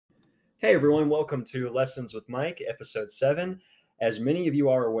Hey everyone, welcome to Lessons with Mike, episode 7. As many of you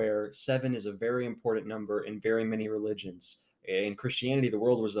are aware, 7 is a very important number in very many religions. In Christianity, the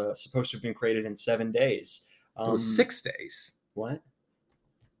world was supposed to have been created in 7 days. It was 6 days. What?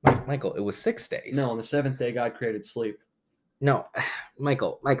 Michael, it was 6 days. No, on the 7th day, God created sleep. No,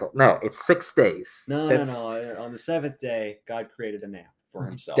 Michael, no, it's 6 days. No. On the 7th day, God created a nap for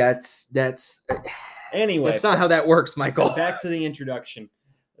himself. Anyway, that's not how that works, Michael. Back to the introduction.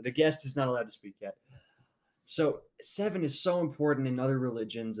 The guest is not allowed to speak yet. So 7 is so important in other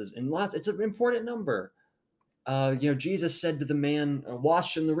religions, it's an important number. Jesus said to the man,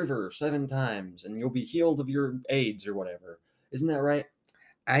 wash in the river 7 times and you'll be healed of your AIDS or whatever. Isn't that right?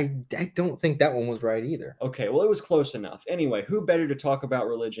 I don't think that one was right either. Okay, well, it was close enough. Anyway, who better to talk about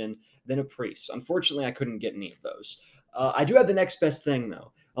religion than a priest? Unfortunately, I couldn't get any of those. I do have the next best thing,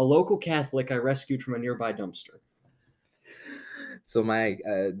 though. A local Catholic I rescued from a nearby dumpster. So my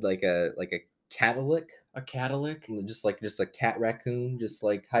like a Catholic? A Catholic? Just a cat raccoon, just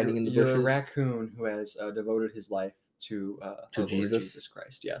like hiding in the bushes. You're a raccoon who has devoted his life to Jesus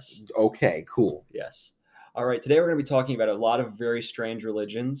Christ. Yes. Okay, cool. Yes. All right. Today we're going to be talking about a lot of very strange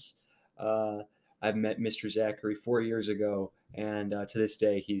religions. I've met Mr. Zachary 4 years ago, and to this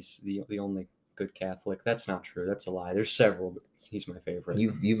day he's the only good Catholic. That's not true. That's a lie. There's several, but he's my favorite.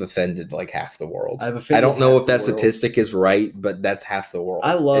 You've offended like half the world. I don't know if that statistic is right, but that's half the world.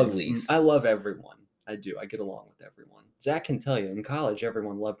 I love everyone. I do. I get along with everyone. Zach can tell you, in college,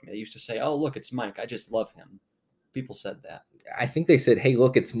 everyone loved me. They used to say, "Oh, look, it's Mike. I just love him." People said that. I think they said, "Hey,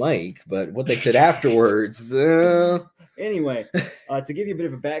 look, it's Mike," but what they said afterwards. Anyway, to give you a bit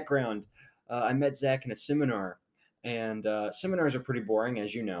of a background, I met Zach in a seminar, and seminars are pretty boring,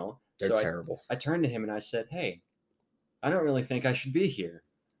 as you know. They're terrible. I turned to him and I said, "Hey, I don't really think I should be here."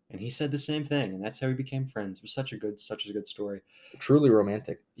 And he said the same thing, and that's how we became friends. It was such a good story. Truly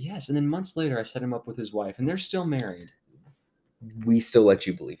romantic. Yes, and then months later, I set him up with his wife, and they're still married. We still let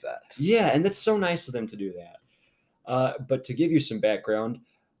you believe that. Yeah, and that's so nice of them to do that. But to give you some background,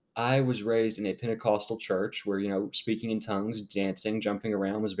 I was raised in a Pentecostal church where, speaking in tongues, dancing, jumping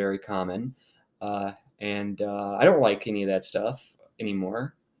around was very common. And I don't like any of that stuff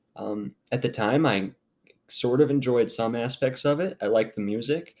anymore. At the time, I sort of enjoyed some aspects of it. I liked the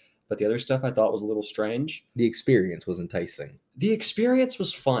music, but the other stuff I thought was a little strange. The experience was enticing. The experience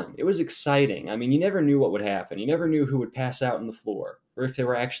was fun. It was exciting. I mean, you never knew what would happen. You never knew who would pass out on the floor, or if they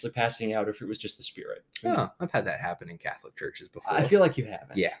were actually passing out, or if it was just the spirit. Oh, I've had that happen in Catholic churches before. I feel like you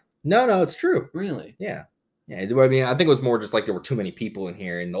haven't. Yeah. No, it's true. Really? Yeah. Yeah. I mean, I think it was more just like there were too many people in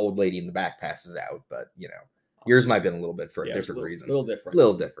here and the old lady in the back passes out, but yours might have been a little bit for a different reason. A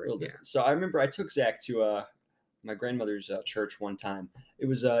little different. So I remember I took Zach to my grandmother's church one time. It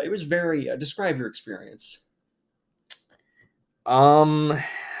was very describe your experience.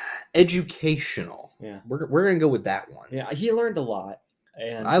 Educational. Yeah. We're gonna go with that one. Yeah, he learned a lot.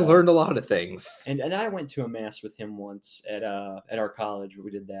 And I learned a lot of things. And I went to a mass with him once at our college.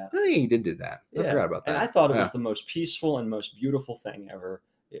 We did that. I think you did do that. I forgot about that. And I thought it was the most peaceful and most beautiful thing ever.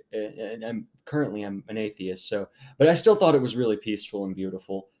 And I'm an atheist, but I still thought it was really peaceful and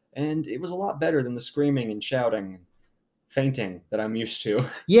beautiful. And it was a lot better than the screaming and shouting and fainting that I'm used to.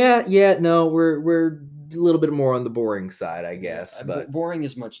 Yeah. No, we're a little bit more on the boring side, I guess. Yeah, but boring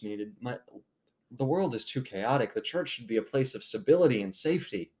is much needed. The world is too chaotic. The church should be a place of stability and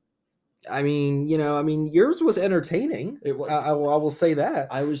safety. I mean, yours was entertaining. I will say that.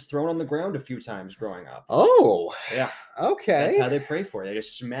 I was thrown on the ground a few times growing up. Oh, yeah. Okay. That's how they pray for you. They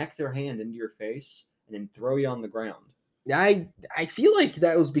just smack their hand into your face and then throw you on the ground. I feel like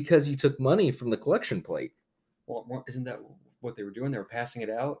that was because you took money from the collection plate. Well, isn't that what they were doing? They were passing it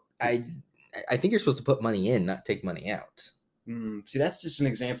out? I think you're supposed to put money in, not take money out. See, that's just an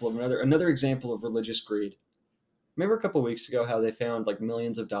example of another example of religious greed. Remember a couple of weeks ago how they found like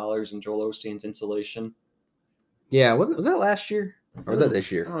millions of dollars in Joel Osteen's insulation? Yeah, was that last year? Or was that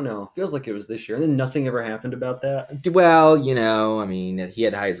this year? I don't know. Feels like it was this year. And then nothing ever happened about that. Well, I mean, he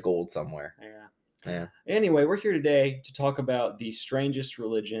had to hide his gold somewhere. Yeah. Anyway, we're here today to talk about the strangest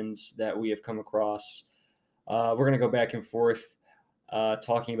religions that we have come across. We're going to go back and forth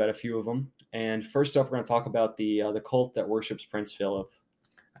talking about a few of them. And first up, we're going to talk about the cult that worships Prince Philip.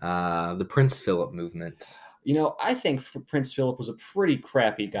 The Prince Philip movement. I think Prince Philip was a pretty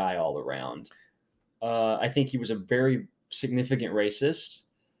crappy guy all around. I think he was a very significant racist.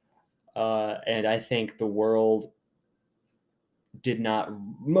 And I think most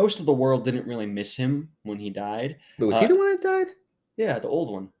of the world didn't really miss him when he died. But was he the one that died? Yeah, the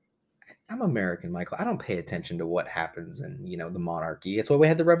old one. I'm American, Michael. I don't pay attention to what happens in, the monarchy. It's why we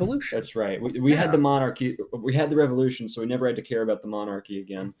had the revolution. That's right. We had the monarchy. We had the revolution, so we never had to care about the monarchy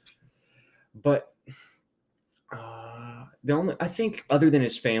again. But I think, other than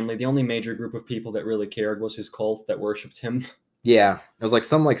his family, the only major group of people that really cared was his cult that worshipped him. Yeah, it was like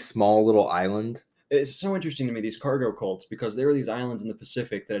some like small little island. It's so interesting to me, these cargo cults, because there were these islands in the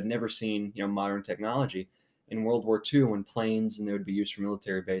Pacific that had never seen, modern technology. In World War II, when planes, and they would be used for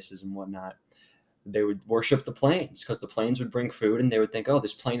military bases and whatnot, they would worship the planes because the planes would bring food, and they would think, oh,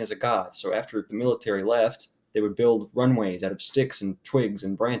 this plane is a god. So after the military left, they would build runways out of sticks and twigs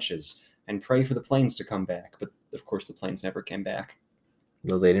and branches and pray for the planes to come back. But of course, the planes never came back.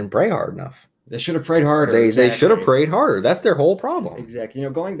 No, they didn't pray hard enough. They should have prayed harder. They exactly. should have prayed harder. That's their whole problem. Exactly.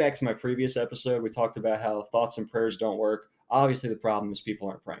 Going back to my previous episode, we talked about how thoughts and prayers don't work. Obviously, the problem is people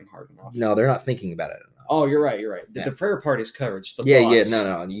aren't praying hard enough. No, they're not thinking about it enough. Oh, you're right. The prayer part is covered. Just the yeah. thoughts.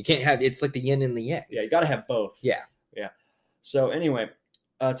 No. You can't have. It's like the yin and the yang. Yeah, you got to have both. Yeah. So anyway,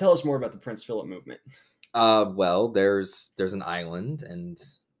 tell us more about the Prince Philip movement. Well, there's an island, and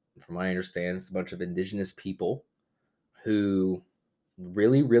from what I understand, it's a bunch of indigenous people who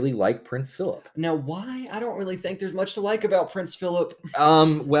really, really like Prince Philip. Now, why? I don't really think there's much to like about Prince Philip.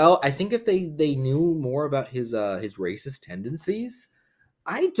 Well, I think if they knew more about his racist tendencies,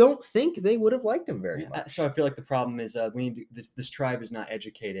 I don't think they would have liked him very much. So I feel like the problem is this tribe is not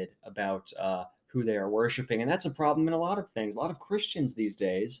educated about who they are worshiping, and that's a problem in a lot of things. A lot of Christians these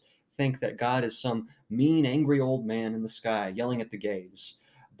days think that God is some mean, angry old man in the sky yelling at the gays.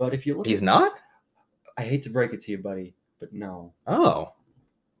 But if you look, he's not. I hate to break it to you, buddy, but no. Oh,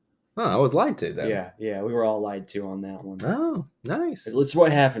 I was lied to then. Yeah, we were all lied to on that one. Oh, nice. It's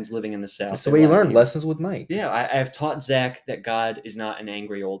what happens living in the South. That's the way you learn lessons with Mike. Yeah, I have taught Zach that God is not an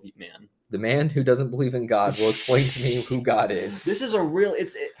angry old man. The man who doesn't believe in God will explain to me who God is. This is a real...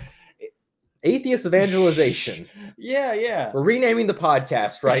 Atheist evangelization. Yeah. We're renaming the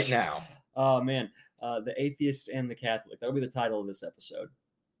podcast right now. Oh, man. The Atheist and the Catholic. That'll be the title of this episode.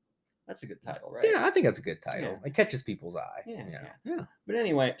 That's a good title, right? Yeah, I think that's a good title. Yeah. It catches people's eye. Yeah. But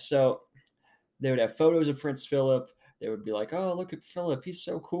anyway, so they would have photos of Prince Philip. They would be like, oh, look at Philip. He's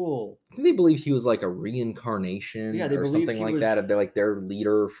so cool. I think they believe he was like a reincarnation or something like that of their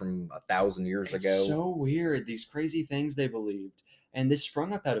leader from 1,000 years ago. It's so weird. These crazy things they believed. And this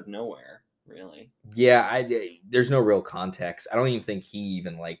sprung up out of nowhere, really. Yeah, there's no real context. I don't even think he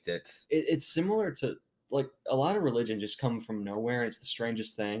even liked it. It's similar to, like, a lot of religion just come from nowhere. And it's the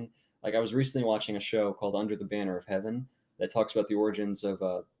strangest thing. Like, I was recently watching a show called Under the Banner of Heaven that talks about the origins of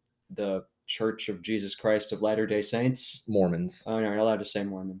the Church of Jesus Christ of Latter-day Saints. Mormons. Oh, no, you're not allowed to say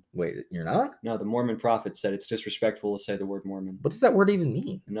Mormon. Wait, you're not? No, the Mormon prophet said it's disrespectful to say the word Mormon. What does that word even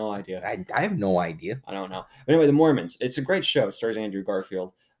mean? No idea. I have no idea. I don't know. But anyway, the Mormons. It's a great show. It stars Andrew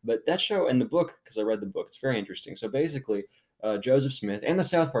Garfield. But that show and the book, because I read the book, it's very interesting. So basically, Joseph Smith, and the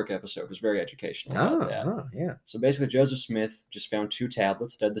South Park episode was very educational about that. Oh, yeah. So basically, Joseph Smith just found 2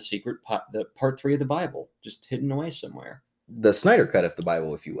 tablets that had the secret, the part 3 of the Bible, just hidden away somewhere. The Snyder Cut of the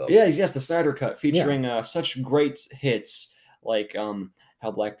Bible, if you will. Yeah, yes, the Snyder Cut, featuring such great hits like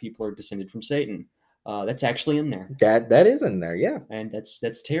how black people are descended from Satan. That's actually in there. That is in there, yeah. And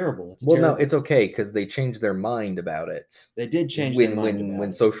that's terrible. No, it's okay because they changed their mind about it. They did change their mind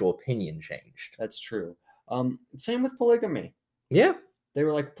when social opinion changed. That's true. Same with polygamy. Yeah. They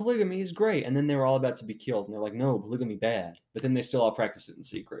were like, polygamy is great, and then they were all about to be killed, and they're like, no, polygamy bad. But then they still all practice it in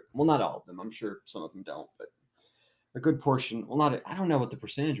secret. Well, not all of them. I'm sure some of them don't, but a good portion. Well, I don't know what the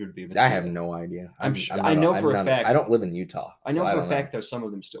percentage would be. But I have no idea. I know for a fact. I don't live in Utah. I know for a fact, though, some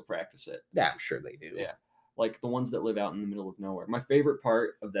of them still practice it. Yeah, I'm sure they do. Yeah, like the ones that live out in the middle of nowhere. My favorite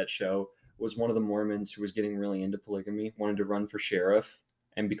part of that show was one of the Mormons who was getting really into polygamy, wanted to run for sheriff,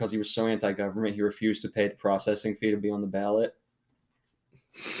 and because he was so anti-government, he refused to pay the processing fee to be on the ballot.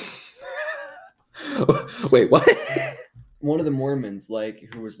 Wait, what? One of the Mormons,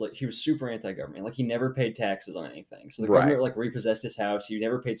 he was super anti-government. Like, he never paid taxes on anything. So the government repossessed his house. He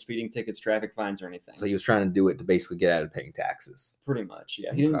never paid speeding tickets, traffic fines, or anything. So he was trying to do it to basically get out of paying taxes. Pretty much,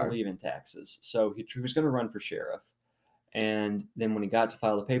 yeah. He didn't believe in taxes, so he was going to run for sheriff. And then when he got to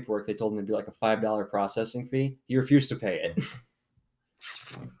file the paperwork, they told him it'd be like a $5 processing fee. He refused to pay it.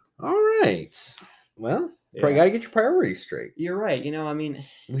 All right. Well, probably got to get your priorities straight. You're right.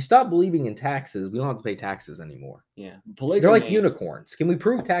 We stopped believing in taxes. We don't have to pay taxes anymore. Yeah. They're like unicorns. Can we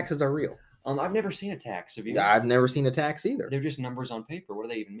prove taxes are real? I've never seen a tax. Have you? I've never seen a tax either. They're just numbers on paper. What do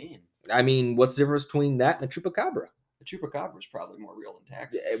they even mean? I mean, what's the difference between that and a chupacabra? A chupacabra is probably more real than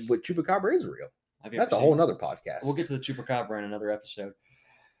taxes. But chupacabra is real. That's a whole nother podcast. We'll get to the chupacabra in another episode.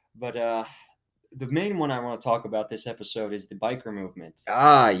 But the main one I want to talk about this episode is the biker movement.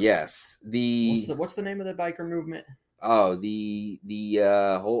 Ah, yes. What's the name of the biker movement? Oh,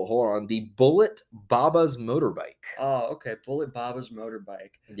 hold on, the Bullet Baba's motorbike. Oh, okay. Bullet Baba's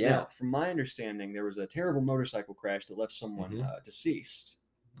motorbike. Yeah. Now, from my understanding, there was a terrible motorcycle crash that left someone Mhm. deceased.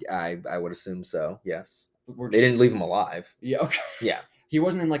 I would assume so. Yes. We're They just didn't leave him alive. Yeah. Okay. Yeah. He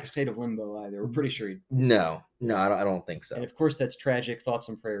wasn't in like a state of limbo either. We're pretty sure he. No, Yeah. I don't think so. And of course, that's tragic. Thoughts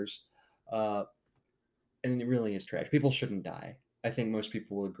and prayers. And it really is tragic. People shouldn't die. I think most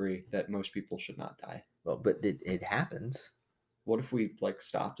people will agree that most people should not die. Well, but it happens. What if we like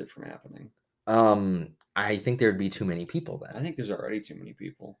stopped it from happening? I think there'd be too many people then. I think there's already too many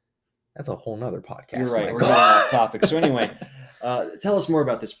people. That's a whole nother podcast. You're right. Michael. We're getting off topic. So anyway, tell us more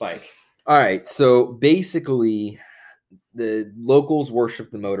about this bike. All right. So basically, the locals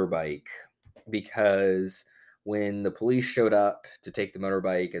worship the motorbike because when the police showed up to take the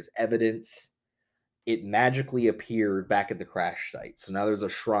motorbike as evidence, it magically appeared back at the crash site. So now there's a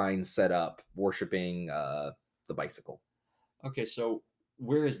shrine set up worshiping the bicycle. Okay, so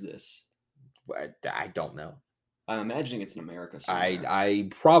where is this? I don't know. I'm imagining it's in America somewhere. I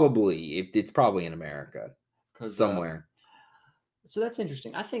probably it's probably in America 'Cause, somewhere. so that's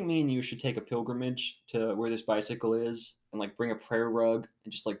interesting. I think me and you should take a pilgrimage to where this bicycle is and like bring a prayer rug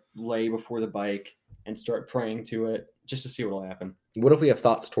and just like lay before the bike and start praying to it just to see what'll happen. What if we have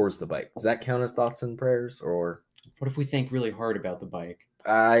thoughts towards the bike? Does that count as thoughts and prayers? Or What if we think really hard about the bike?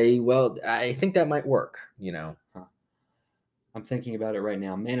 I think that might work. I'm thinking about it right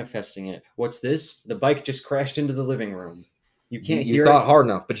now, manifesting it. What's this? The bike just crashed into the living room. You can't You hear thought it. hard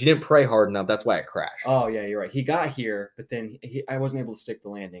enough, but you didn't pray hard enough. That's why it crashed. Oh yeah, you're right. He got here, but then I wasn't able to stick the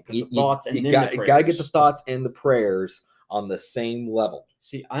landing because You the thoughts and then the prayers. gotta get the thoughts and the prayers on the same level.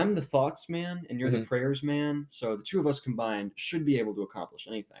 See, I'm the thoughts man, and you're the Mhm. prayers man. So the two of us combined should be able to accomplish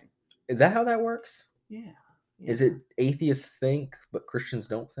anything. Is that how that works? Yeah. Is it atheists think but Christians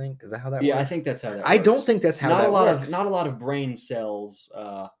don't think? Is that how that Yeah, works? I think that's how that. I don't works. think that's how not that a lot works. of not a lot of brain cells.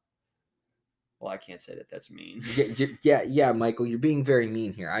 Well, I can't say that. That's mean. Yeah, Michael, you're being very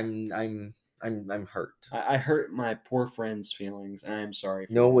mean here. I'm hurt. I hurt my poor friend's feelings, and I'm sorry.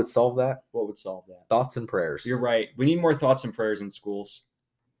 For You know what that. would solve that? What would solve that? Thoughts and prayers. You're right. We need more thoughts and prayers in schools.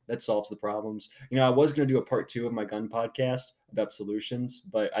 That solves the problems. You know, I was going to do a part 2 of my gun podcast about solutions,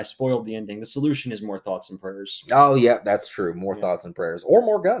 but I spoiled the ending. The solution is more thoughts and prayers. Oh, yeah, that's true. More Yeah. thoughts and prayers, or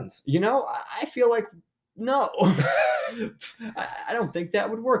more guns. You know, I feel like no. I don't think that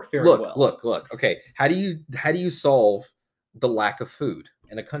would work very well. Look. Okay, how do you solve the lack of food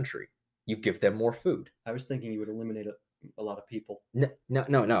in a country? You give them more food. I was thinking you would eliminate a lot of people, No.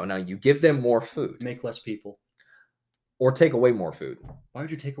 You give them more food, make less people. or take away more food. Why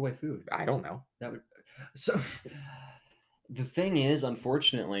would you take away food? I don't know. That would. So the thing is,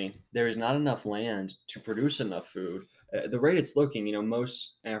 unfortunately, there is not enough land to produce enough food. The rate it's looking, you know,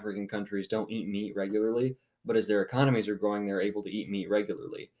 most African countries don't eat meat regularly, but as their economies are growing, they're able to eat meat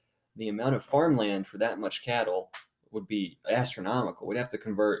regularly. The amount of farmland for that much cattle would be astronomical. We'd have to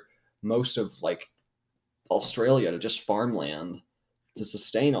convert most of like Australia to just farmland to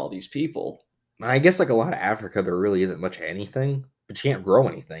sustain all these people. I guess like a lot of Africa, there really isn't much of anything, but you can't grow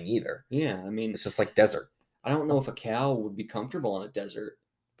anything either. Yeah, I mean, It's just like desert. I don't know if a cow would be comfortable in a desert.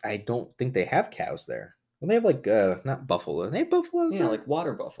 I don't think they have cows there. Well, they have like not buffalo. They have buffaloes. Yeah, there? like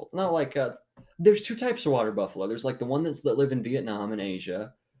water buffalo. No, like there's two types of water buffalo. There's like the one that live in Vietnam and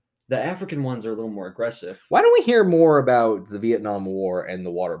Asia. The African ones are a little more aggressive. Why don't we hear more about the Vietnam War and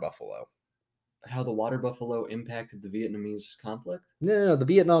the water buffalo? How the water buffalo impacted the Vietnamese conflict? No, the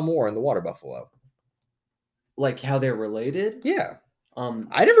Vietnam War and the water buffalo. Like how they're related? Yeah, Um.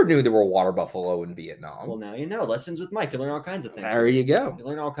 I never knew there were water buffalo in Vietnam. Well, now you know. Lessons with Mike. You learn all kinds of things. There you go. You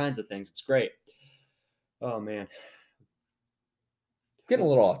learn all kinds of things. It's great. Oh man. Getting a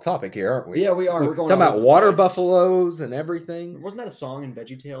little off topic here, aren't we? Yeah, we are. We're going talking all about over the water place. buffaloes and everything. Wasn't that a song in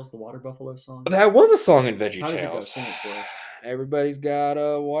VeggieTales, the Water Buffalo song? That was a song in VeggieTales. How does it go? Sing it for us. Everybody's got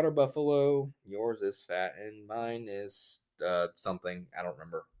a water buffalo. Yours is fat and mine is something. I don't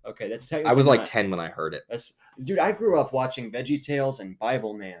remember. Okay, that's technically. I was like not- 10 when I heard it. Dude, I grew up watching VeggieTales and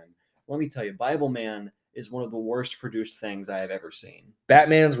Bible Man. Let me tell you, Bible Man is one of the worst produced things I have ever seen.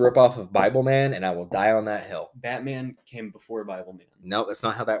 Batman's ripoff of Bible Man, and I will die on that hill. Batman came before Bible Man. No, that's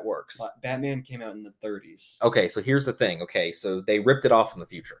not how that works. Batman came out in the 30s. Okay, so here's the thing. Okay, so they ripped it off in the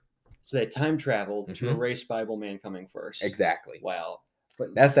future. So they time traveled to Mhm. erase Bible Man coming first. Exactly. Wow.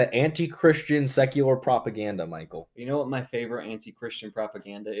 But That's that anti-Christian secular propaganda, Michael. you know what my favorite anti-Christian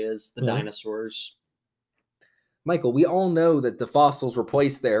propaganda is? The Mhm. dinosaurs. Michael, we all know that the fossils were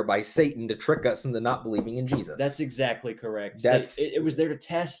placed there by Satan to trick us into not believing in Jesus. That's exactly correct. That's- It was there to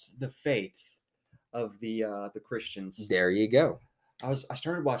test the faith of the Christians. There you go. I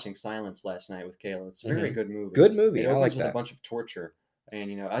started watching Silence last night with Kayla. It's a very Mhm. good movie. Good movie. It I like opens with a that. bunch of torture,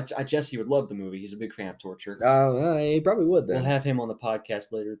 and Jesse would love the movie. He's a big fan of torture. He probably would We'll then. have him on the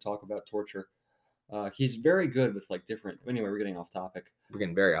podcast later to talk about torture. He's very good with like different. Anyway, we're getting off topic. We're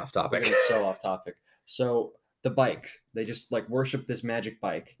getting very off We're topic. getting so off topic. So the bike, they just like worship this magic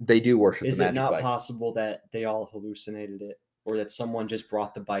bike. They do worship Is the it magic not bike. possible that they all hallucinated it, or that someone just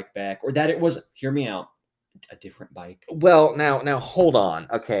brought the bike back, or that it was? Hear me out. A different bike. Well, now hold on.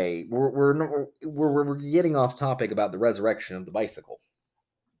 Okay, we're getting off topic about the resurrection of the bicycle.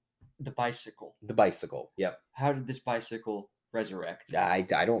 The bicycle. The bicycle. Yep. How did this bicycle resurrect? I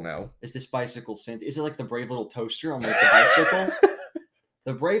don't know. Is this bicycle sent? Is it like the brave little toaster only it's a bicycle?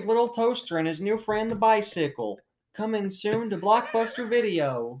 The brave little toaster and his new friend the bicycle. Coming soon to Blockbuster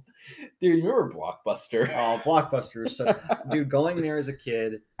Video. Dude, you remember Blockbuster? Oh, Blockbuster is so dude, going there as a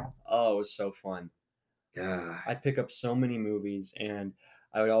kid, oh, it was so fun. I'd pick up so many movies and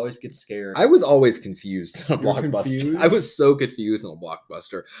I would always get scared. I was always confused on a You were Blockbuster. confused? I was so confused on a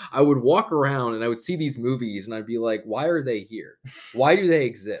Blockbuster. I would walk around and I would see these movies and I'd be like, why are they here? Why do they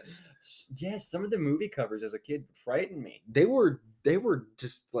exist? Yes, some of the movie covers as a kid frightened me. They were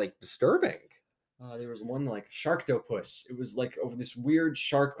just like disturbing. There was one like Sharktopus. It was like over this weird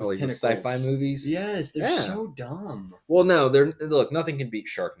shark with Like the tentacles. sci-fi movies. Yes, they're Yeah. so dumb. Well, no, look, nothing can beat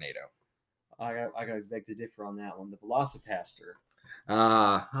Sharknado. I got beg to differ on that one. The Velocipaster.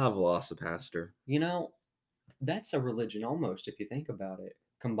 Velocipaster. You know, that's a religion almost if you think about it.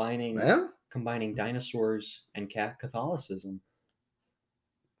 Combining dinosaurs and Catholicism.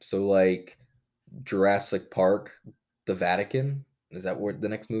 So like Jurassic Park, the Vatican. Is that what the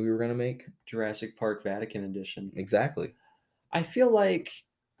next movie we're gonna make? Jurassic Park Vatican Edition. Exactly. I feel like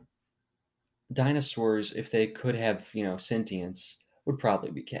dinosaurs, if they could have, sentience, would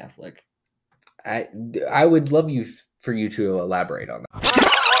probably be Catholic. I would love for you to elaborate on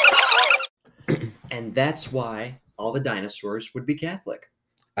that. And that's why all the dinosaurs would be Catholic.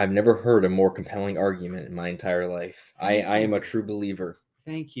 I've never heard a more compelling argument in my entire life. I am a true believer.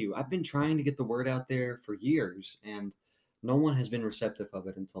 Thank you. I've been trying to get the word out there for years, and no one has been receptive of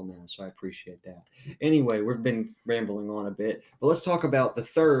it until now, so I appreciate that. Anyway, we've been rambling on a bit, but let's talk about the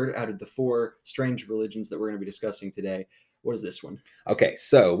third out of the four strange religions that we're going to be discussing today. What is this one? Okay,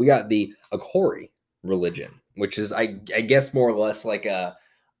 so we got the Aghori religion, which is, I guess, more or less like a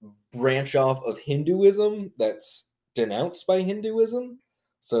branch off of Hinduism that's denounced by Hinduism.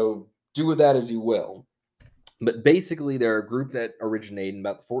 So do with that as you will. But basically, they're a group that originated in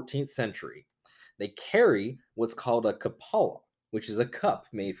about the 14th century. They carry what's called a Kapala, which is a cup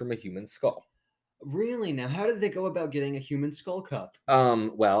made from a human skull. Really? Now, how did they go about getting a human skull cup?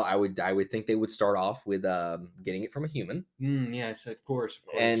 Well, I would think they would start off with getting it from a human. Yes, of course.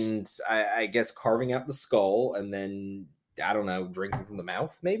 And I guess carving out the skull and then, I don't know, drinking from the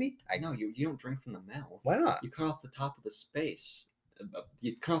mouth, maybe? No, you don't drink from the mouth. Why not? You cut off the top of the space.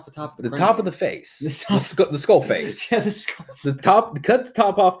 You cut off the top of The cranium. top of the face. The skull face. Yeah, the skull. Cut the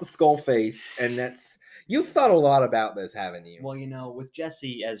top off the skull face, and that's... You've thought a lot about this, haven't you? Well, with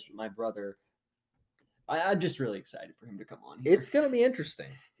Jesse as my brother, I'm just really excited for him to come on here. It's gonna be interesting.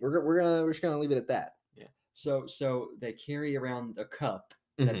 We're just gonna leave it at that. Yeah. So they carry around a cup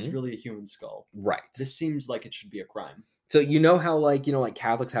that's really a human skull. Right. This seems like it should be a crime. So you know how like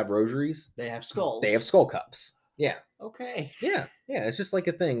Catholics have rosaries? They have skulls. They have skull cups. Yeah. Okay. Yeah. It's just like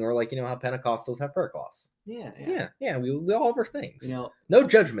a thing, or like how Pentecostals have prayer cloths. Yeah. We all have our things. No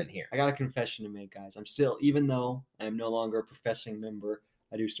judgment here. I got a confession to make, guys. I'm still, even though I am no longer a professing member,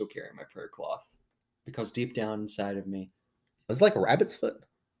 I do still carry my prayer cloth because deep down inside of me, it's like a rabbit's foot.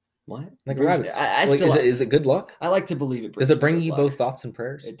 What? Like a rabbit's foot. I still is it good luck? I like to believe it. Does it bring you both thoughts and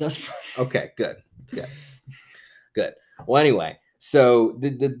prayers? It does. Okay, good. Well, anyway, so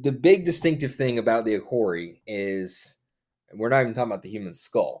the big distinctive thing about the Aghori is, we're not even talking about the human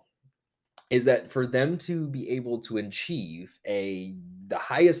skull, is that for them to be able to achieve the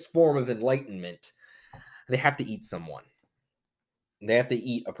highest form of enlightenment, they have to eat someone. They have to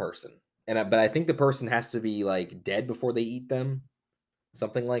eat a person. But I think the person has to be like dead before they eat them.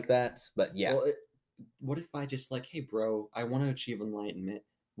 Something like that. But yeah. Well, what if I just like, hey bro, I want to achieve enlightenment.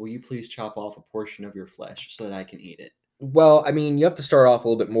 Will you please chop off a portion of your flesh so that I can eat it? Well, I mean, you have to start off a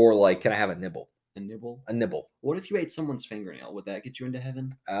little bit more like, can I have a nibble? A nibble? A nibble. What if you ate someone's fingernail? Would that get you into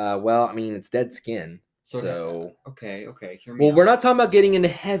heaven? Well, I mean, it's dead skin. So okay. Hear me out. We're not talking about getting into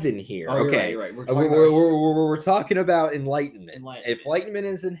heaven here. Oh, okay, you're right. We're talking about enlightenment. If enlightenment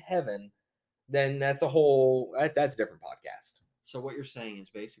is in heaven, then that's that's a different podcast. So what you're saying is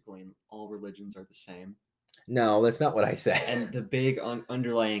basically all religions are the same. No, that's not what I said. And the big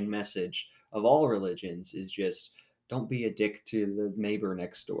underlying message of all religions is just Don't be a dick to the neighbor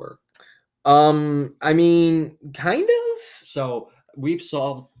next door. I mean, kind of. So we've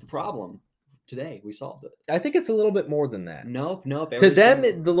solved the problem today. We solved it. I think it's a little bit more than that. Nope. To every them,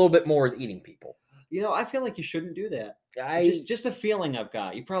 single- the little bit more is eating people. I feel like you shouldn't do that. I Just a feeling I've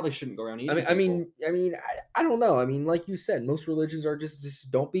got. You probably shouldn't go around eating. I don't know. I mean, like you said, most religions are just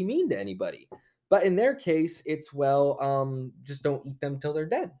don't be mean to anybody. But in their case, it's just don't eat them till they're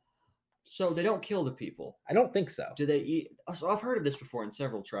dead. So they don't kill the people. I don't think so. Do they eat? So I've heard of this before in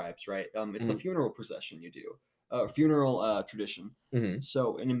several tribes, right? It's the Mhm. funeral procession you do, funeral tradition. Mhm.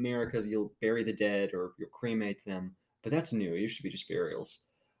 So in America, you'll bury the dead or you'll cremate them, but that's new. It used to be just burials.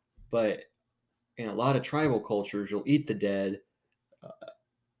 But in a lot of tribal cultures, you'll eat the dead.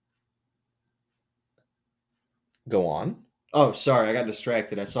 Go on. Oh, sorry, I got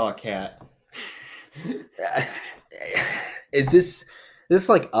distracted. I saw a cat. Is this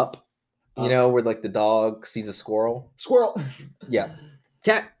like Up? You Up. know, where like the dog sees a squirrel? Squirrel. Yeah.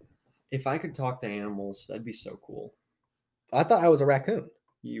 Cat. If I could talk to animals, that'd be so cool. I thought I was a raccoon.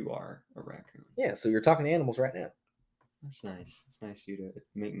 You are a raccoon. Yeah, so you're talking to animals right now. That's nice. It's nice of you to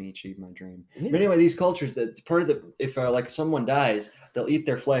make me achieve my dream. Yeah. But anyway, these cultures, that part of the if like someone dies, they'll eat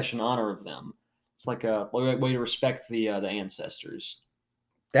their flesh in honor of them. It's like a way to respect the ancestors.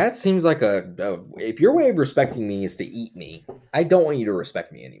 That seems like if your way of respecting me is to eat me, I don't want you to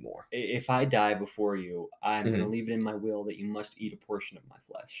respect me anymore. If I die before you, I'm going to Mhm. leave it in my will that you must eat a portion of my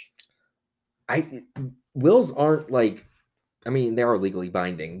flesh. Wills aren't like, I mean, they are legally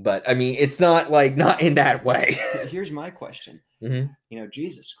binding, but I mean, it's not like not in that way. Here's my question. Mhm.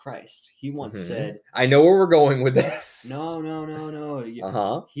 Jesus Christ, he once Mhm. said, I know where we're going with this. no.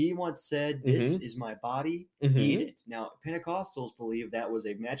 Uh-huh. He once said, this is my body, Mhm. eat it. Now, Pentecostals believe that was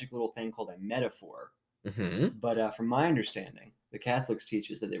a magic little thing called a metaphor. Mhm. But from my understanding, the Catholics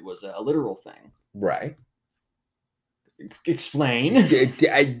teaches that it was a literal thing. Right. Explain.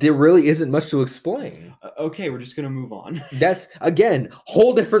 There really isn't much to explain. Okay, we're just going to move on. That's, again,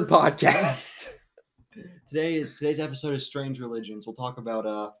 whole different podcast. Today's episode is Strange Religions. We'll talk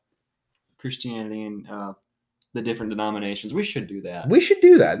about Christianity and the different denominations. We should do that. We should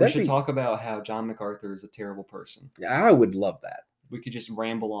do that. We should talk about how John MacArthur is a terrible person. I would love that. We could just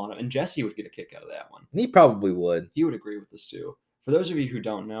ramble on it, and Jesse would get a kick out of that one. He probably would. He would agree with this too. For those of you who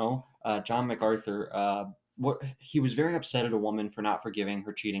don't know, John MacArthur, he was very upset at a woman for not forgiving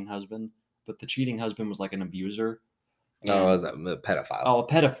her cheating husband, but the cheating husband was like an abuser. Oh, was that a pedophile? Oh, a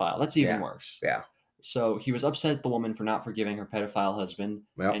pedophile. That's even worse. Yeah. So he was upset at the woman for not forgiving her pedophile husband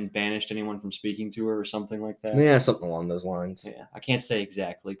Yep. and banished anyone from speaking to her or something like that. Yeah, something along those lines. Yeah, I can't say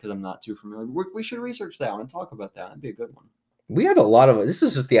exactly because I'm not too familiar. We should research that one and talk about that. That'd be a good one. We have a lot of this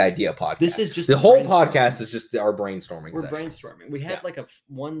is just the idea podcast. This is just the whole brainstorming. podcast is just our brainstorming. We're sessions. brainstorming. We have like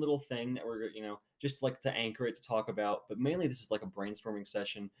one little thing that we're just like to anchor it to talk about, but mainly this is like a brainstorming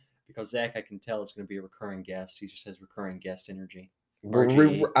session because Zach, I can tell, is going to be a recurring guest. He just has recurring guest energy.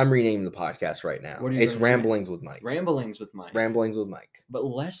 I'm renaming the podcast right now. What are you It's gonna name it? Ramblings with Mike. Ramblings with Mike. Ramblings with Mike. But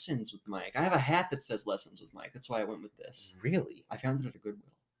Lessons with Mike. I have a hat that says Lessons with Mike. That's why I went with this. Really? I found it at a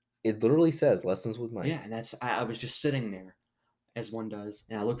Goodwill. It literally says Lessons with Mike. Yeah, and I was just sitting there, as one does,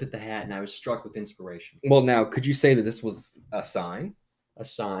 and I looked at the hat and I was struck with inspiration. Well, now, could you say that this was a sign? A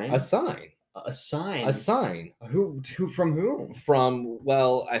sign. A sign. A sign. A sign. Who from whom? From,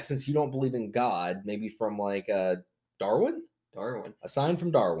 well, since you don't believe in God, maybe from like Darwin? Darwin. A sign from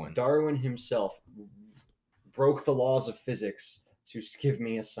Darwin. Darwin himself broke the laws of physics to give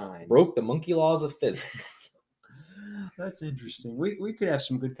me a sign. Broke the monkey laws of physics. That's interesting. We could have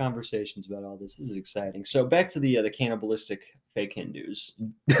some good conversations about all this. This is exciting. So back to the cannibalistic fake Hindus.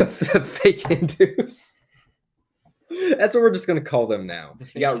 The fake Hindus. That's what we're just going to call them now. The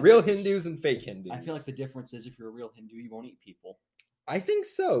fake You got real Hindus. Hindus and fake Hindus. I feel like the difference is if you're a real Hindu, you won't eat people. I think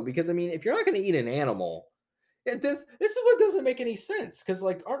so, because I mean, if you're not going to eat an animal, this is what doesn't make any sense. Because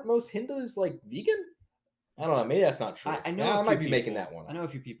like, aren't most Hindus like vegan? I don't know. Maybe that's not true. I know. I a few might be people- making that one. I know a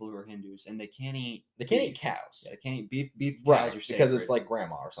few people who are Hindus, and they can't eat. They can't eat beef. cows, Yeah, they can't eat beef. Beef cows right? are Because it's sacred. like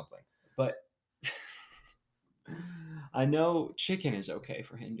grandma or something. But I know chicken is okay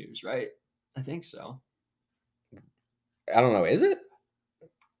for Hindus, right? I think so. I don't know. Is it?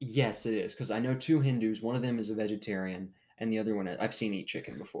 Yes, it is because I know two Hindus. One of them is a vegetarian, and the other one I've seen eat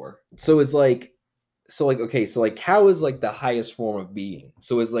chicken before. So it's like, okay, so like cow is like the highest form of being.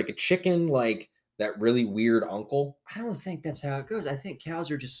 So is like a chicken like that really weird uncle? I don't think that's how it goes. I think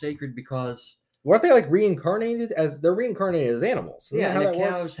cows are just sacred because Weren't they like reincarnated as animals? Isn't yeah, that how and the that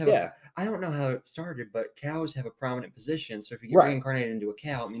cows works? have. Yeah. I don't know how it started, but cows have a prominent position. So if you get Right. reincarnated into a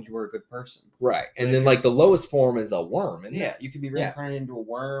cow, it means you were a good person. Right. But And if then you're- like the lowest form is a worm. And Yeah, you could be Yeah. reincarnated into a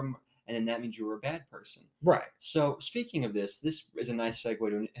worm, and then that means you were a bad person. Right. So speaking of this is a nice segue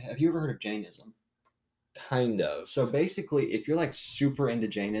to. Have you ever heard of Jainism? Kind of. So basically, if you're like super into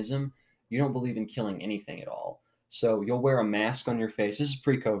Jainism, you don't believe in killing anything at all. So you'll wear a mask on your face. This is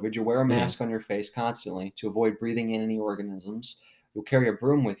pre-COVID. You'll wear a mask on your face constantly to avoid breathing in any organisms. You'll carry a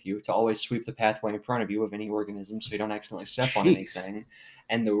broom with you to always sweep the pathway in front of you of any organisms so you don't accidentally step on anything.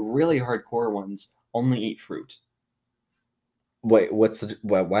 And the really hardcore ones only eat fruit. Wait,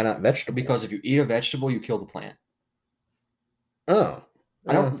 why not vegetables? Because if you eat a vegetable, you kill the plant. Oh.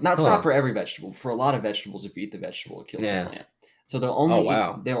 Not for every vegetable. For a lot of vegetables, if you eat the vegetable, it kills the plant. So they'll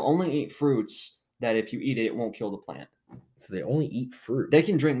only eat fruits that if you eat it, it won't kill the plant. So they only eat fruit. They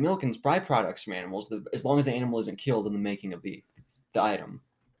can drink milk and byproducts from animals as long as the animal isn't killed in the making of the item.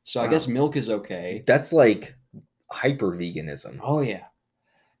 So I guess milk is okay. That's like hyper veganism. Oh yeah.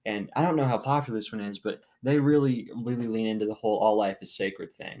 And I don't know how popular this one is, but they really lean into the whole all life is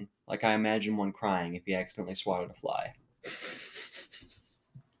sacred thing. Like I imagine one crying if he accidentally swatted a fly.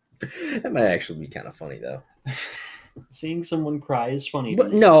 That might actually be kind of funny though. Seeing someone cry is funny.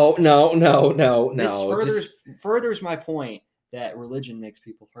 But no. This furthers my point that religion makes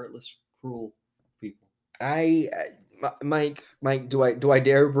people heartless, cruel people. Mike, do I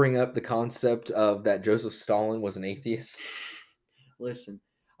dare bring up the concept of that Joseph Stalin was an atheist? Listen,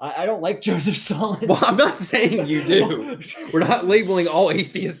 I don't like Joseph Stalin. Well, I'm not saying you do. We're not labeling all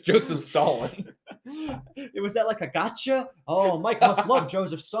atheists Joseph Stalin. Was that like a gotcha? Oh, Mike must love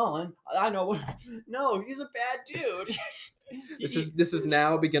Joseph Stalin. I know what. No, he's a bad dude. This is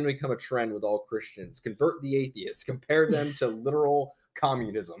now beginning to become a trend with all Christians. Convert the atheists. Compare them to literal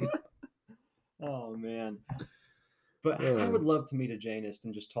communism. Oh man. But I would love to meet a Jainist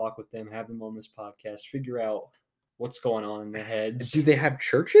and just talk with them, have them on this podcast, figure out what's going on in their heads. Do they have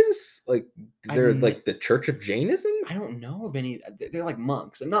churches? Like, is there like the Church of Jainism? I don't know of any. They're like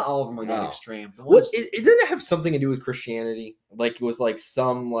monks, and not all of them are that extreme. Well, didn't it have something to do with Christianity? Like it was like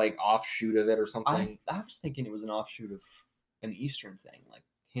some like offshoot of it or something? I was thinking it was an offshoot of an Eastern thing, like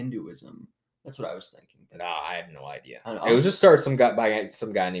Hinduism. That's what I was thinking. No, I have no idea. It was just started by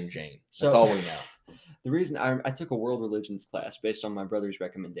some guy named Jane. That's all we know. The reason I took a world religions class based on my brother's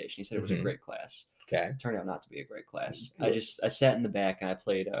recommendation. He said it was a great class. Okay. It turned out not to be a great class. I sat in the back and I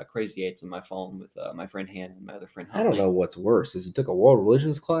played Crazy Eights on my phone with my friend Hannah and my other friend Huntley. I don't know what's worse, is you took a world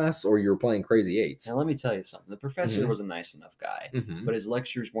religions class or you were playing Crazy Eights. Now let me tell you something. The professor was a nice enough guy, but his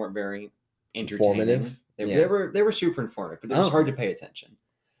lectures weren't very entertaining. Informative. They were super informative, but it was hard to pay attention.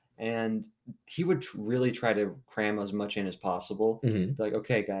 And he would really try to cram as much in as possible. Be like,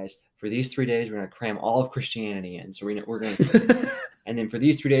 okay, guys, for these 3 days, we're going to cram all of Christianity in. So we're going to, and then for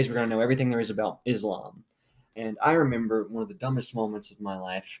these 3 days, we're going to know everything there is about Islam. And I remember one of the dumbest moments of my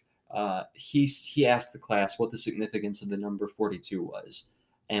life. He asked the class what the significance of the number 42 was.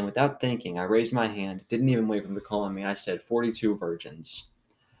 And without thinking, I raised my hand, didn't even wait for him to call on me. I said 42 virgins.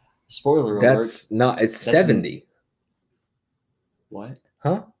 Spoiler alert. It's 70. What?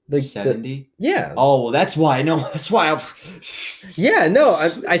 Huh? Like 70? Yeah. Oh, well, that's why. No, that's why. Yeah, no,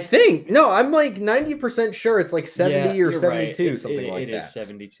 I think. No, I'm like 90% sure it's like 70 or 72, right. something like that. It is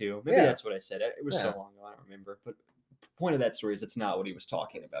 72. Maybe that's what I said. It was so long ago, I don't remember. But the point of that story is that's not what he was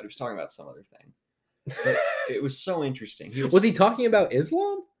talking about. He was talking about some other thing. But it was so interesting. Was he talking about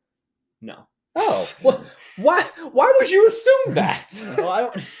Islam? No. Oh, well, why would you assume that?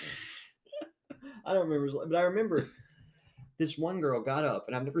 Well, I don't remember, but I remember this one girl got up,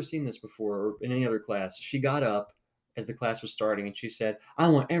 and I've never seen this before or in any other class. She got up as the class was starting, and she said, I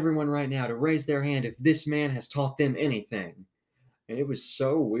want everyone right now to raise their hand if this man has taught them anything. And it was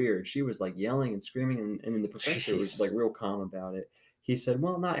so weird. She was like yelling and screaming, and then the professor was like real calm about it. He said,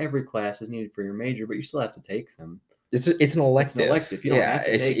 well, not every class is needed for your major, but you still have to take them. It's an elective. It's an elective. You don't have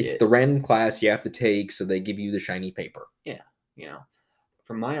to take it's the random class you have to take, so they give you the shiny paper. Yeah,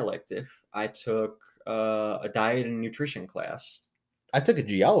 for my elective, I took a diet and nutrition class. I took a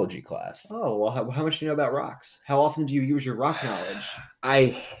geology class. Oh, well, how much do you know about rocks? How often do you use your rock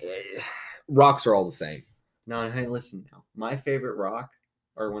knowledge? Rocks are all the same. No, hey, listen now. My favorite rock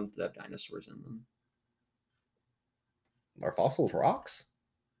are ones that have dinosaurs in them. Are fossils rocks?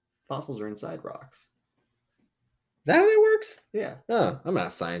 Fossils are inside rocks. Is that how that works? Yeah. Oh, I'm not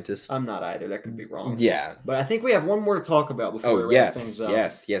a scientist. I'm not either. That could be wrong. Yeah. But I think we have one more to talk about before we wrap things up.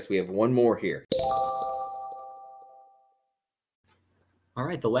 Yes, we have one more here. All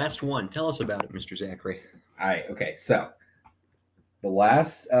right, the last one. Tell us about it, Mr. Zachary. All right, okay. So the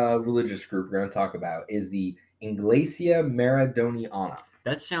last religious group we're going to talk about is the Iglesia Maradoniana.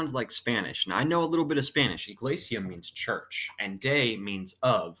 That sounds like Spanish, and I know a little bit of Spanish. Iglesia means church, and de means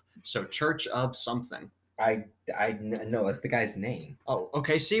of. So church of something. No, that's the guy's name. Oh,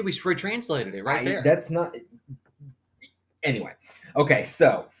 okay. See, we translated it right there. That's not. Anyway, okay,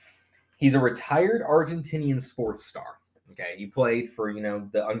 so he's a retired Argentinian sports star. Okay, he played for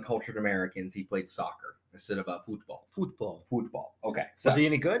the uncultured Americans. He played soccer instead of football. Football. Okay, so Was he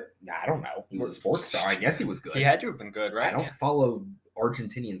any good? I don't know. He was a sports star. I guess he was good. He had to have been good, right? I don't follow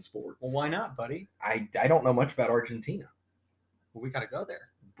Argentinian sports. Well, why not, buddy? I don't know much about Argentina. Well, we got to go there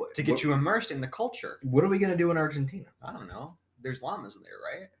What, to get you immersed in the culture. What are we gonna do in Argentina? I don't know. There's llamas in there,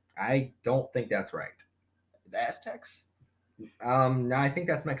 right? I don't think that's right. The Aztecs. No, I think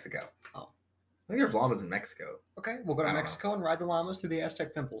that's Mexico. Oh. I think there's llamas in Mexico. Okay, we'll go to I don't Mexico and ride the llamas through the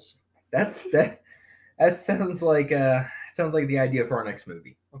Aztec temples. That sounds like the idea for our next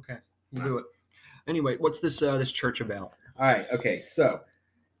movie. Okay, we'll do it. Anyway, what's this church about? All right. Okay. So,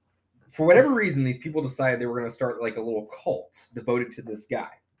 for whatever reason, these people decided they were going to start like a little cult devoted to this guy.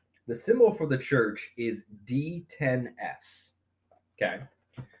 The symbol for the church is D10S. Okay,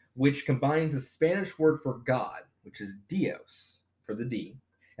 which combines a Spanish word for God, which is Dios for the D,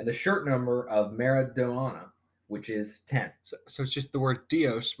 and the shirt number of Maradona, which is 10. So it's just the word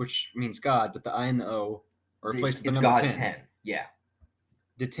Dios, which means God, but the I and the O are replaced with It's the number God 10. 10. Yeah.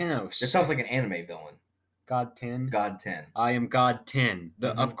 Ditenos. That sounds like an anime villain. God 10. God 10. I am God 10,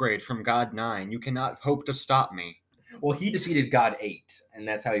 the Mhm. upgrade from God 9. You cannot hope to stop me. Well, he defeated God 8, and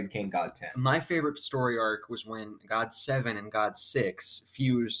that's how he became God 10. My favorite story arc was when God 7 and God 6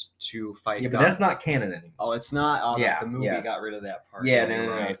 fused to fight Yeah, God. but that's not canon anymore. Oh, it's not? Oh, Yeah, the movie yeah. got rid of that part. Yeah, you're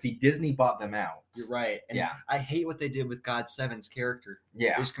no. right. See, Disney bought them out. You're right. And Yeah. I hate what they did with God 7's character. They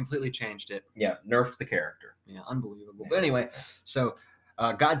Yeah, just completely changed it. yeah, nerfed the character. Yeah, unbelievable. But anyway, so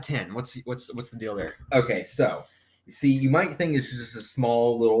God 10, what's the deal there? Okay, so see, you might think it's just a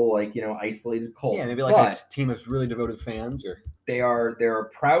small little, isolated cult. Yeah, maybe like but a team of really devoted fans, or they're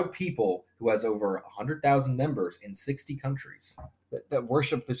proud people who has over 100,000 members in 60 countries that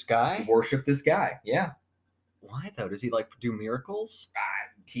worship this guy. who worship this guy. Yeah, Why though? Does he like do miracles?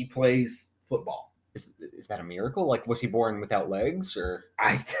 he plays football. Is that a miracle? Like, was he born without legs, or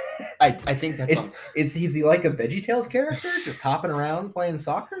I think that's is he like a VeggieTales character, just hopping around playing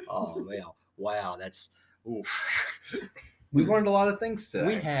soccer? Oh wow, that's oof. We've learned a lot of things today.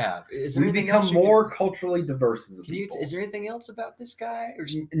 We have. Is there We've anything become else more culturally diverse as a Can you? people. Is there anything else about this guy, or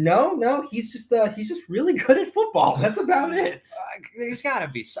just No, he's just really good at football. That's about it. there's got to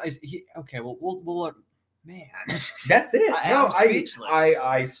be. Okay, well, we'll look. Man, That's it. I'm speechless.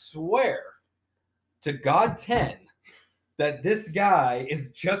 I swear to God 10 that this guy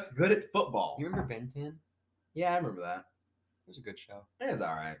is just good at football. You remember Ben 10? It Yeah, I remember that. was a good show. It was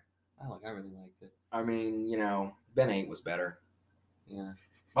all right. I really liked it. I mean, Ben 8 was better. Yeah,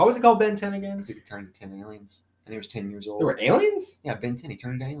 What was it called, Ben 10 again? because he could turn into 10 aliens, and he was 10 years old. There were aliens? Yeah, Ben 10. He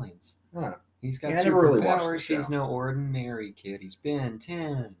turned into aliens. Huh. He's got Yeah, I never really watched the superpowers. He's show. no ordinary kid. He's Ben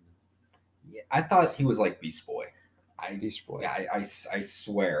 10. Yeah, I thought he was like Beast Boy. Beast Boy. Yeah, I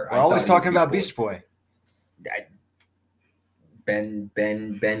swear. We're always talking about Beast Boy. Ben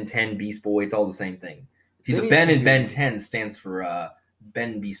 10 Beast Boy. It's all the same thing. See, They the need Ben to in do- Ben 10 stands for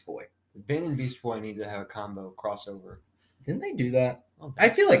Ben Beast Boy. Ben and Beast Boy need to have a combo crossover. Didn't they do that? I don't I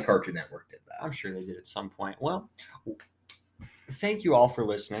think feel so. like Cartoon Network did that. I'm sure they did at some point. Well, thank you all for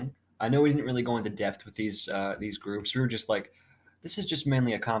listening. I know we didn't really go into depth with these groups. We were just like, this is just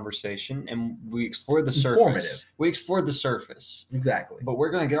mainly a conversation, and we explored the surface. Informative. We explored the surface, Exactly. but we're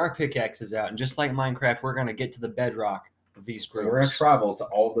gonna get our pickaxes out, and just like Minecraft, we're gonna get to the bedrock of these groups. We're going to travel to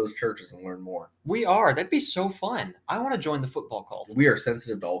all those churches and learn more. We are. That'd be so fun. I want to join the football cult. We are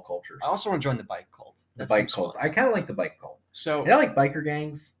sensitive to all cultures. I also want to join the bike cult. The That bike seems cult. fun. I kind of like the bike cult. So, I like biker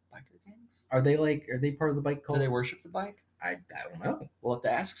gangs. biker gangs? Are they part of the bike Do cult? they worship the bike? I don't know. We'll have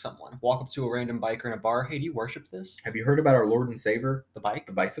to ask someone. Walk up to a random biker in a bar. Hey, do you worship this? Have you heard about our Lord and Savior, The bike?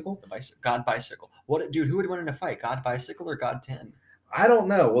 the bicycle? The bicycle. God bicycle. What, dude? Who would win in a fight? God bicycle or God 10? I don't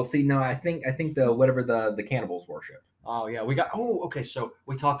know. We'll see. No, I think the whatever the cannibals worship. Oh yeah, we got. Oh, okay. So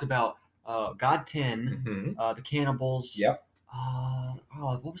we talked about God 10, Mm-hmm. the cannibals. Yep.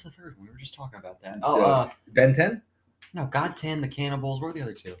 What was the third one? We were just talking about that. Oh, Ben 10. no, God 10, the cannibals. What were the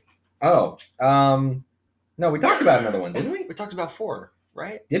other two? Oh, no, we talked about another one, didn't we? We talked about 4,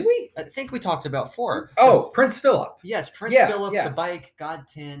 right? Did we? I think we talked about 4. Oh, Prince Philip. Yes, Prince Yeah, Philip, yeah. the bike, God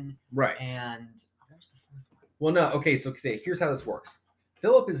 10, Right. and what was the 4th one? Well, no. Okay, so here's how this works.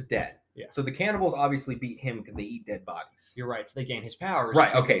 Philip is dead. Yeah. So the cannibals obviously beat him because they eat dead bodies. You're right. So they gain his powers. Right,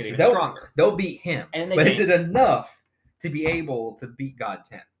 so they okay, get so even they'll- stronger. They'll beat him. And they But gain, is it enough to be able to beat God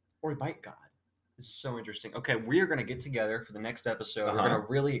 10? or bike God. This is so interesting. Okay, we are going to get together for the next episode. We're Uh-huh. going to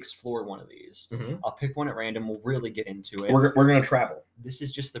really explore one of these. Mhm. I'll pick one at random. We'll really get into it. We're going to travel. This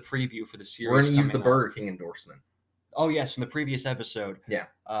is just the preview for the series. We're going to use the coming up. Burger King endorsement. Oh, yes, from the previous episode. Yeah.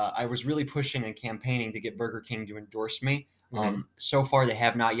 I was really pushing and campaigning to get Burger King to endorse me. Mhm. So far, they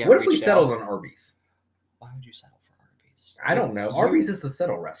have not yet What if we reached settled out. on Arby's? Why would you settle for Arby's? I don't know. Arby's is the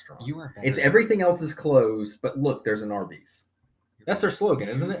settle restaurant. You are better. It's everything else is closed, but look, there's an Arby's. That's their slogan,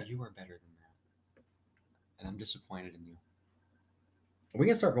 isn't it? You are better than that. And I'm disappointed in you. Are we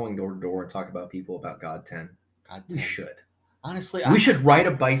going to start going door to door and talk about people about God 10? God We damn. should. Honestly, We should ride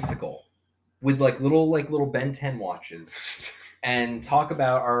a bicycle with little Ben 10 watches and talk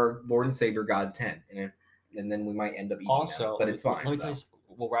about our Lord and Savior God 10. And then we might end up eating also, them, but it's fine. Let me tell you,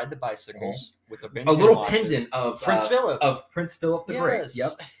 we'll ride the bicycles with the Ben a 10 little watches. pendant of Prince Philip. Of Prince Philip the Great. Yep.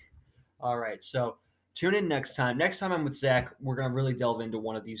 All right, so tune in next time. Next time I'm with Zach, we're going to really delve into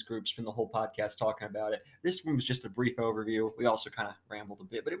one of these groups, spend the whole podcast talking about it. This one was just a brief overview. We also kind of rambled a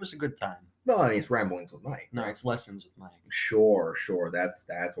bit, but it was a good time. Well, I mean, it's ramblings with Mike. No, it's lessons with Mike. Sure. That's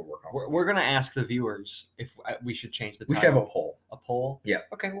what we're calling. We're going to ask the viewers if we should change the We title. should have a poll. A poll? Yeah.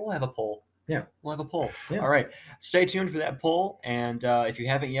 Okay, we'll have a poll. Yeah. We'll have a poll. Yeah. All right. Stay tuned for that poll. And if you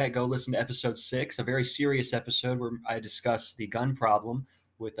haven't yet, go listen to episode 6, a very serious episode where I discuss the gun problem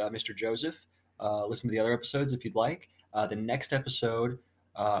with Mr. Joseph. Listen to the other episodes if you'd like. The next episode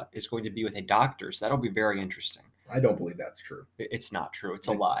is going to be with a doctor, so that'll be very interesting. I don't believe that's true. It's not true. It's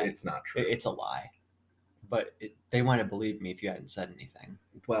a lie. It's not true. It's a lie. But they want to believe me if you hadn't said anything.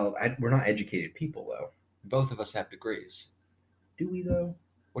 Well, we're not educated people, though. Both of us have degrees. Do we, though?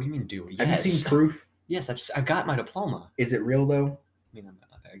 What do you mean, do we? Have you seen proof? Yes, I've got my diploma. Is it real, though? I mean,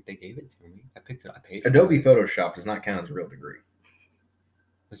 they gave it to me. I picked it. I paid. Adobe Photoshop does not count as a real degree.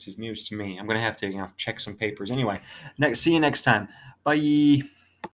 This is news to me. I'm gonna have to, check some papers. Anyway, see you next time. Bye.